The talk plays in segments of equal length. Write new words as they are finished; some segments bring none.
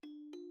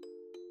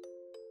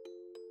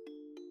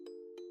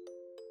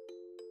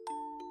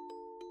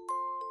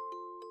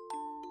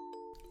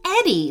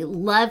Eddie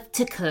loved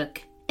to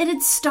cook. It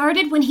had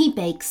started when he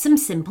baked some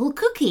simple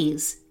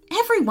cookies.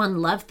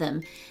 Everyone loved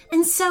them,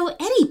 and so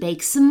Eddie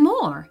baked some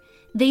more.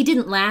 They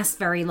didn't last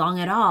very long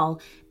at all,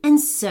 and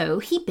so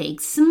he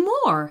baked some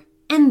more,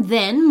 and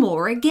then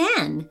more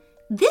again.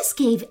 This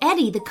gave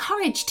Eddie the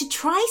courage to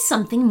try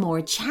something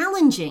more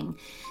challenging.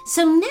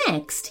 So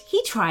next,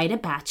 he tried a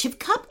batch of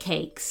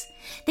cupcakes.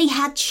 They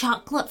had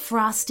chocolate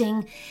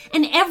frosting,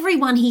 and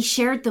everyone he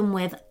shared them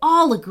with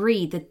all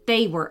agreed that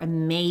they were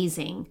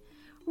amazing.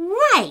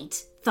 Right,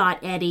 thought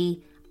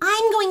Eddie,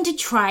 I'm going to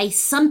try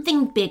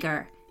something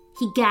bigger.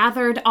 He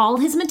gathered all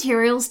his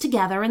materials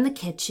together in the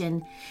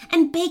kitchen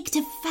and baked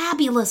a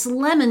fabulous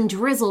lemon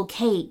drizzle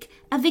cake,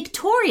 a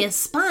Victoria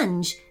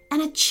sponge,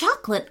 and a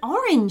chocolate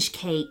orange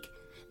cake.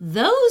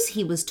 Those,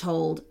 he was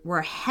told,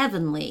 were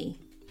heavenly.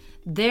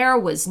 There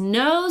was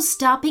no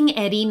stopping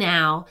Eddie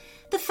now.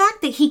 The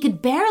fact that he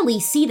could barely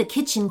see the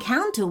kitchen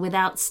counter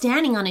without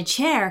standing on a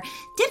chair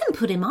didn't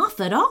put him off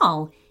at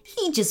all.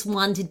 He just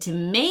wanted to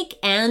make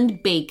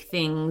and bake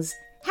things.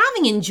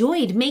 Having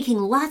enjoyed making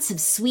lots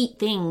of sweet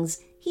things,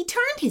 he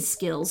turned his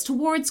skills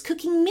towards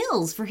cooking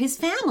meals for his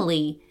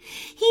family.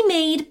 He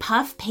made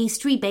puff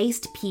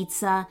pastry-based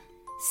pizza,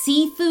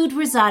 seafood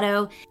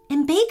risotto,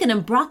 and bacon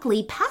and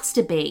broccoli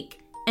pasta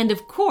bake. And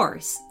of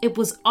course, it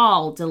was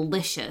all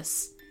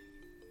delicious.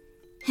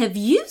 Have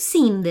you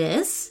seen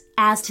this?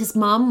 Asked his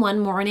mom one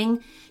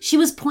morning. She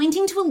was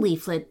pointing to a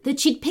leaflet that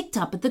she'd picked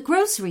up at the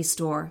grocery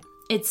store.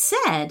 It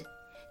said,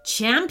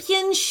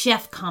 Champion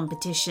Chef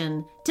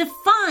Competition to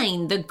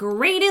find the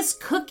greatest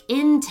cook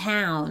in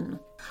town.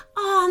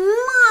 Oh,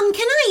 Mom,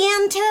 can I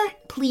enter?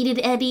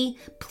 Pleaded Eddie.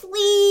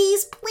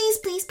 Please, please,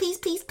 please, please,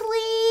 please,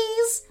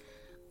 please.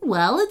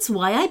 Well, it's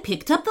why I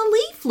picked up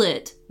the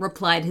leaflet,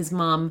 replied his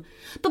mom.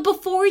 But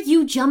before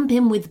you jump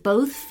in with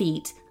both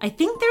feet, I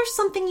think there's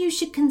something you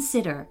should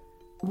consider.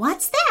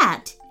 What's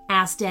that?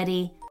 Asked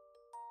Eddie.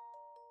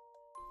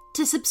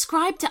 To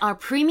subscribe to our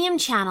premium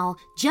channel,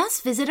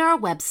 just visit our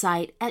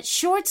website at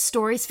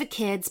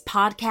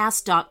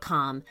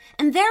shortstoriesforkidspodcast.com,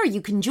 and there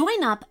you can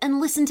join up and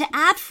listen to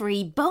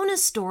ad-free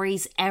bonus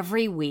stories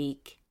every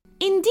week.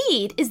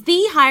 Indeed is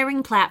the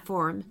hiring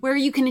platform where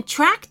you can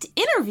attract,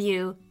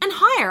 interview, and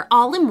hire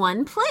all in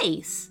one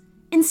place.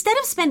 Instead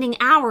of spending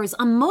hours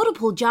on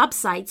multiple job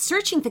sites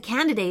searching for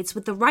candidates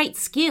with the right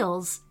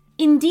skills,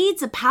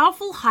 Indeed's a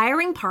powerful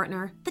hiring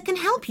partner that can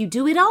help you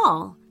do it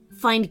all.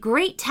 Find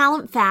great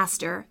talent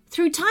faster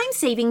through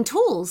time-saving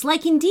tools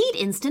like Indeed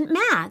Instant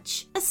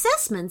Match,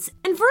 assessments,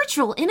 and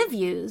virtual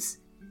interviews.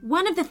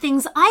 One of the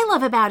things I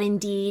love about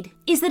Indeed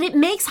is that it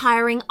makes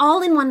hiring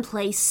all in one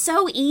place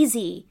so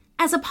easy.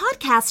 As a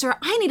podcaster,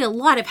 I need a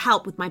lot of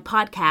help with my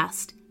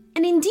podcast,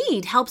 and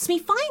Indeed helps me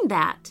find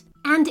that.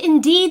 And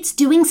Indeed's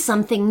doing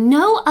something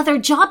no other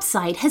job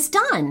site has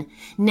done.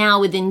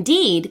 Now with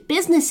Indeed,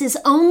 businesses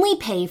only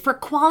pay for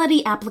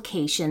quality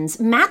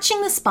applications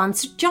matching the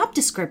sponsored job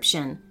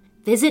description.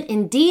 Visit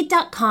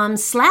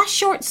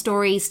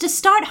Indeed.com/shortstories to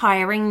start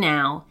hiring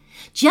now.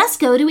 Just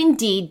go to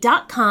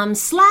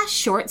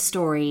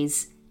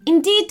Indeed.com/shortstories.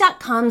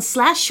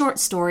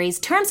 Indeed.com/shortstories.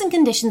 Terms and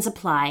conditions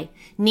apply.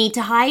 Need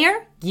to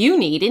hire? You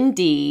need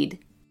Indeed.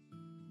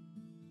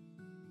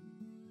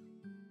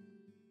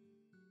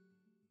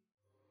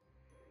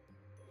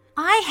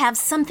 I have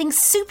something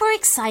super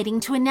exciting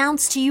to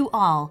announce to you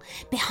all.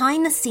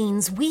 Behind the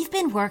scenes, we've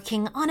been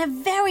working on a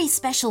very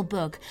special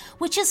book,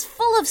 which is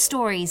full of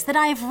stories that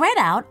I have read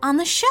out on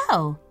the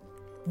show.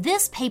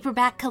 This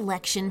paperback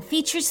collection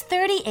features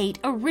 38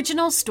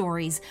 original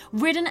stories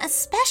written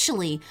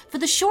especially for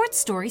the Short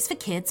Stories for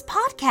Kids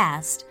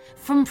podcast.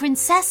 From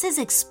princesses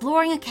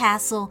exploring a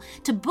castle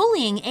to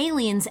bullying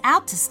aliens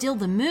out to steal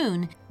the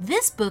moon,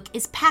 this book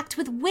is packed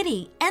with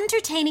witty,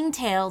 entertaining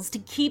tales to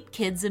keep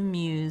kids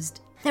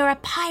amused. There are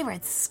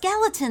pirates,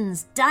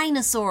 skeletons,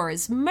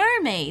 dinosaurs,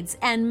 mermaids,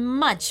 and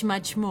much,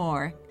 much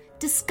more.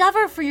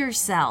 Discover for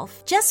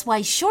yourself just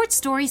why Short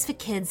Stories for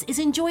Kids is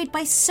enjoyed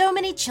by so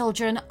many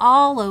children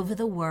all over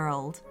the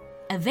world.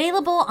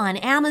 Available on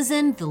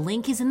Amazon, the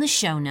link is in the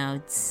show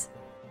notes.